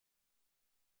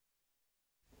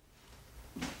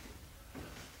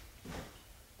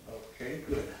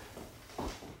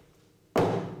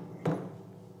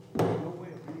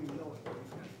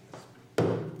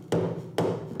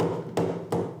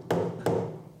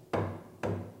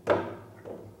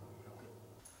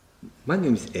My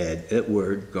name is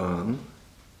Edward Gong,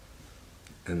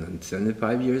 and I'm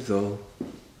 75 years old.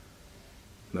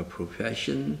 My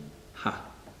profession,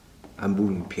 I'm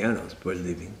moving pianos for a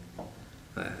living,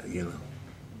 you know.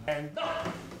 And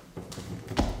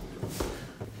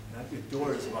the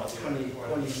door is about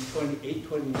 28,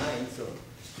 29, so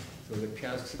the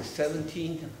piano's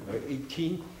 17 or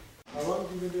 18. How long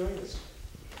have you been doing this?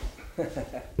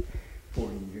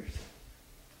 40 years.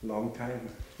 Long time.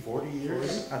 40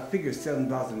 years? I figure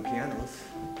 7,000 pianos.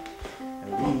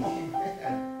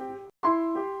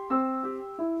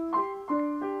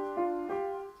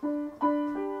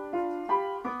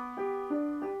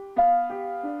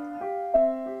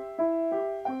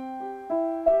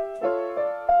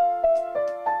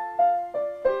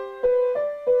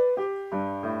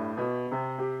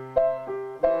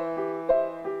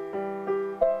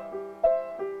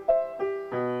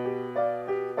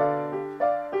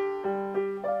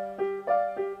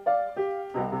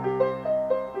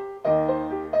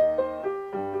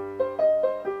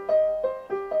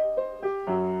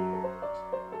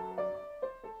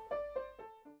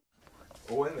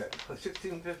 Oh, wait a minute,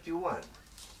 1651.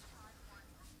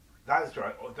 That's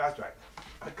right, oh, that's right.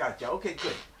 I got you, okay,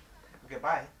 good. Okay,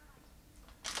 bye.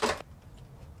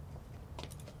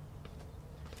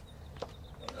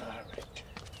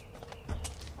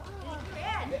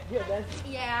 Yeah, Nancy.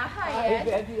 Yeah, hi, Hi, Ed.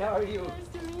 Nancy, how are you? Nice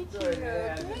to meet Good, you.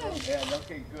 yeah,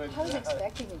 okay, good. I was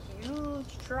expecting a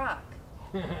huge truck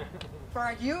for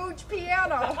a huge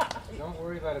piano. Don't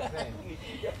worry about a thing.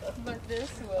 But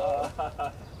this will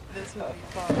be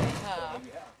fun, huh?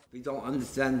 We don't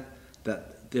understand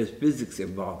that there's physics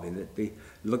involved in it. They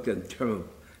look in terms of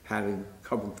having a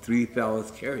couple, 3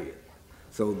 fellows carry it.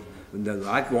 So when they're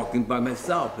like walking by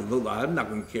myself, and look, I'm not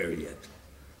going to carry it.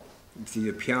 You see,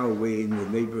 the piano weight in the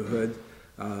neighborhood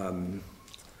of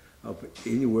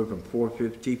anywhere from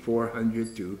 450,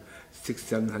 400 to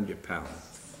 600, 700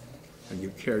 pounds. And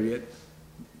you carry it,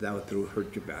 that will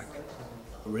hurt your back.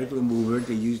 A regular mover,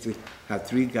 they usually have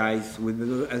 3 guys with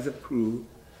it as a crew,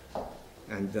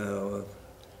 and of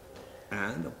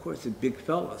course a big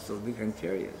fella, so they can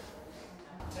carry it.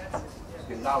 You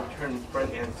can now turn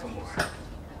front end some more.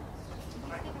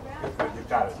 You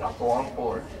got it. Now go on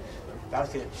forward.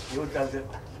 That's it. You does it.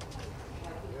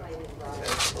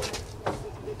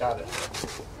 You got it.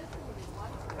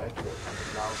 That's good.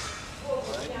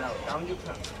 Now down you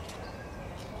come.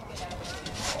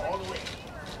 All the way.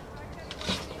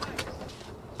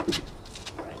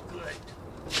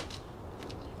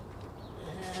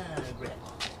 Good.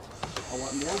 I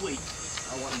want more weight.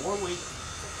 I want more weight.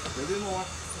 A little more.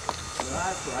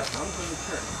 That's right. I'm going to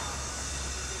turn.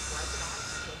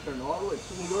 Turn all the way.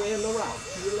 Swing your end around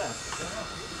to your left.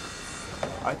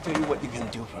 I tell you what you can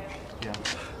do for me. Yeah.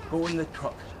 Go in the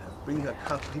truck. Bring a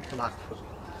concrete block for me.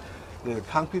 There's a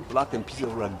concrete block and piece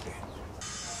of rug there.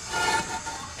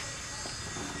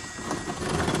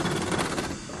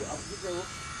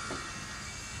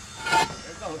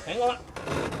 Hang on.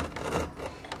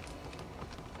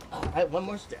 All right, one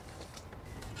more step.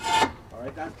 All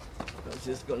right, then. I'm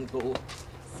just going to go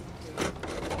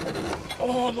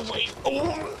all the way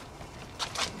over.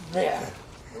 There.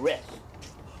 Rest.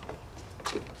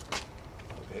 Okay.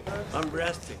 I'm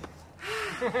resting.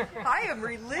 I am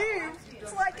relieved.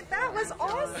 It's like, that was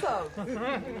awesome.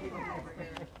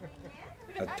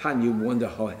 At times you wonder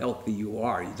how healthy you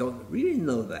are. You don't really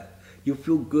know that. You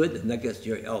feel good, and I guess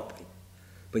you're healthy.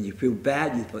 But you feel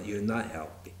bad, you thought you're not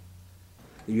healthy.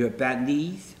 If you have bad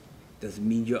knees, doesn't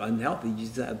mean you're unhealthy, you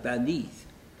just have bad knees.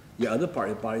 Your other part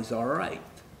of your body's all right.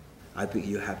 I think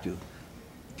you have to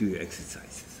do your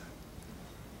exercises.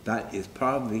 That is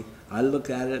probably, I look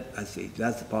at it, I say,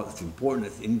 that's about as important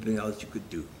as anything else you could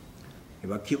do.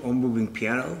 If I keep on moving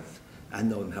pianos, I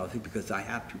know I'm healthy because I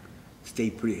have to stay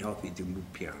pretty healthy to move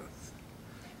pianos.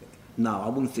 Now, I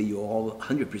wouldn't say you're all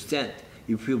 100%.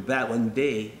 You feel bad one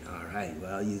day, all right,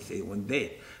 well, you say one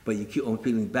day. But you keep on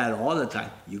feeling bad all the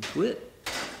time, you quit.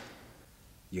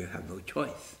 You have no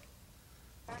choice.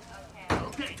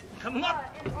 Okay, coming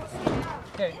up.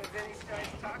 Okay.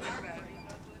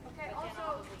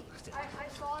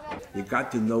 You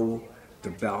got to know the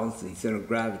balance and center of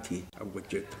gravity of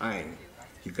what you're tying.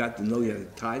 You got to know you have to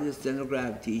tie the center of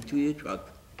gravity to your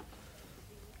truck.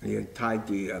 And you tie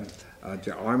the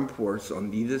arm force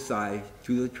on either side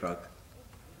to the truck.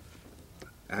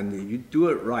 And if you do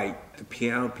it right, the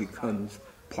piano becomes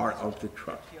part of the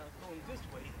truck.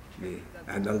 Yeah.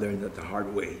 And I learned that the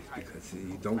hard way, because if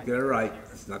you don't get it right,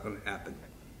 it's not going to happen.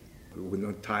 When you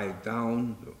don't tie it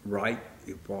down right,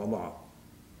 you fall off.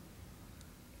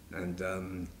 And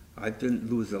I didn't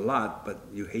lose a lot, but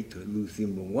you hate to lose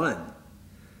even one.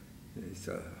 It's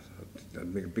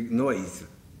make a big noise.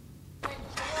 Thanks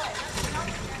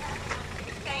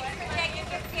for taking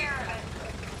good care of it.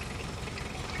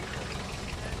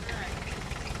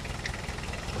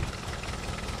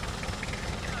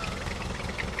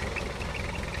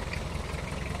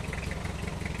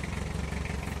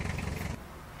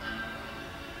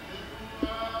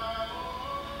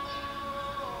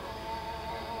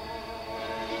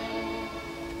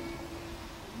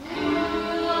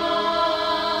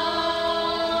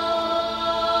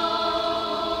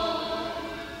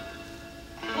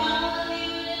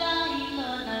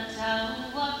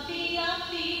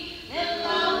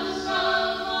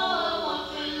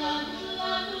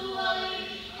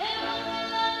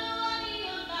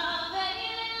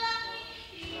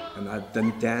 And I've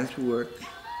done dance work.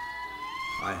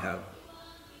 I have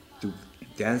do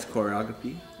dance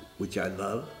choreography, which I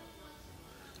love.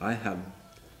 I have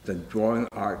done drawing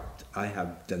art. I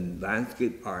have done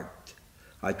landscape art.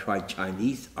 I tried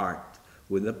Chinese art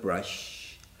with a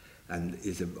brush, and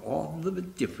it's all a little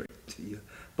bit different.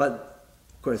 But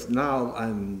of course now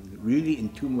I'm really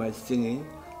into my singing.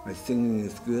 My singing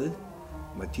is good.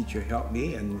 My teacher helped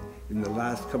me, and in the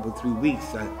last couple, 3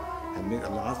 weeks, I made a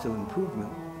lot of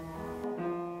improvement.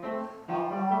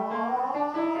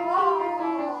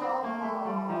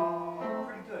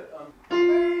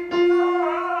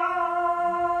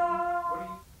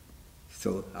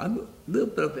 So I'm a little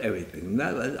bit of everything.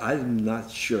 I'm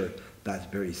not sure that's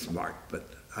very smart, but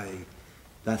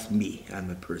that's me.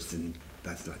 I'm a person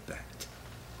that's like that.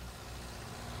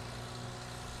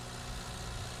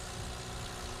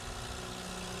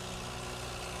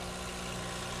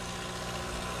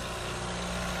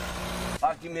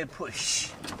 Give me a push.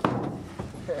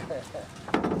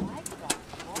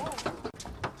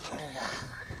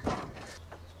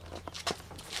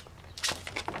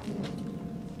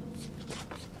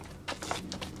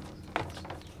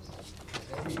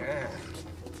 Yeah.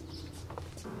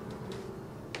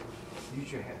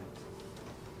 Use your hand.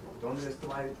 Don't let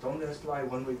it slide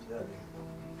one way to the other.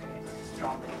 Okay.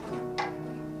 Drop it.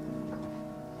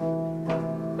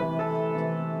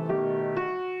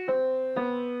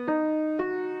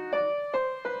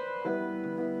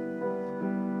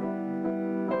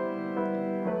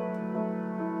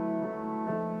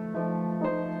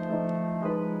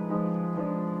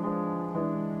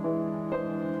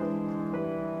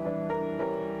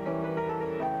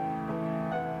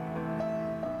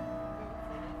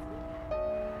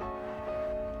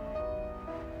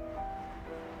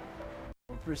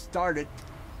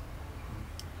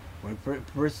 When I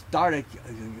first started,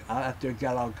 after I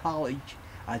got out of college,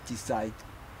 I decided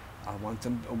I want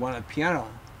a piano.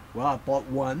 Well, I bought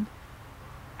one,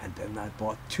 and then I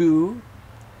bought two,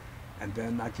 and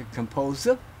then I could compose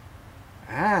it,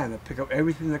 and I pick up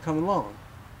everything that comes along.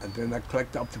 And then I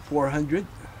collect up to 400,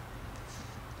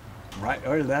 right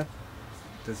or left,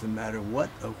 doesn't matter what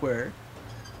or where.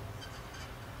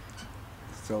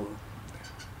 So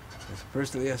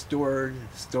firstly, I store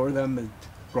them in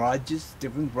garages,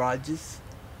 different garages,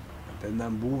 and then I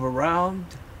move around.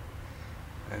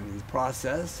 And in the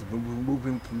process,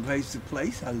 moving from place to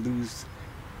place, I lose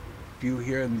a few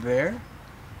here and there,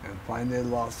 and finally I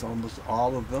lost almost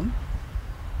all of them.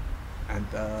 And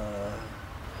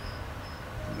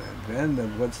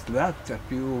then what's left, a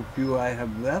few I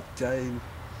have left, I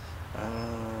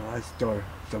store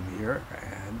some here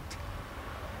and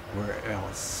where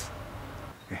else.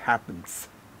 It happens.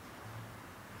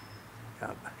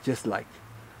 Just like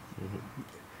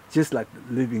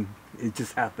living, it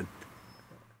just happened.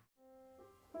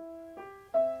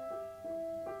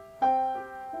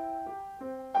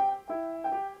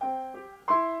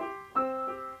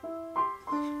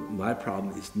 My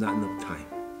problem is not enough time.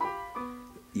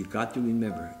 You've got to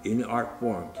remember, in art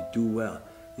form, to do well,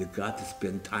 you've got to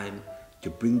spend time to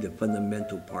bring the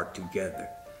fundamental part together.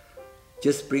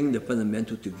 Just bring the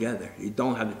fundamental together. You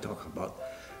don't have to talk about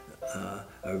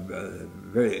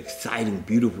very exciting,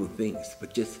 beautiful things,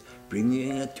 but just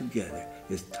bringing it together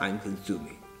is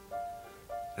time-consuming.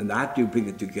 And after you bring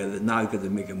it together, now you got to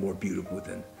make it more beautiful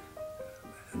then.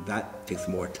 And that takes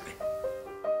more time.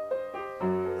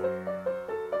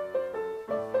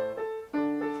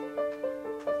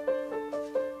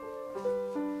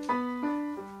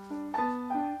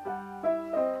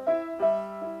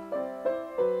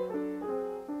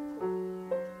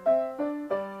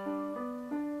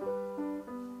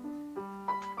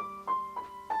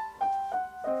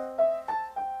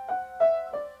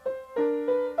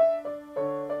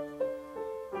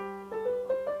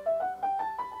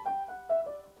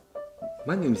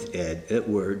 My name is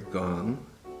Edward Gong,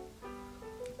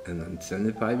 and I'm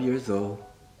 75 years old.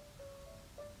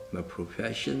 My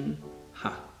profession,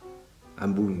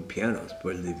 I'm moving pianos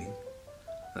for a living,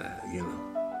 you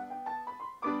know.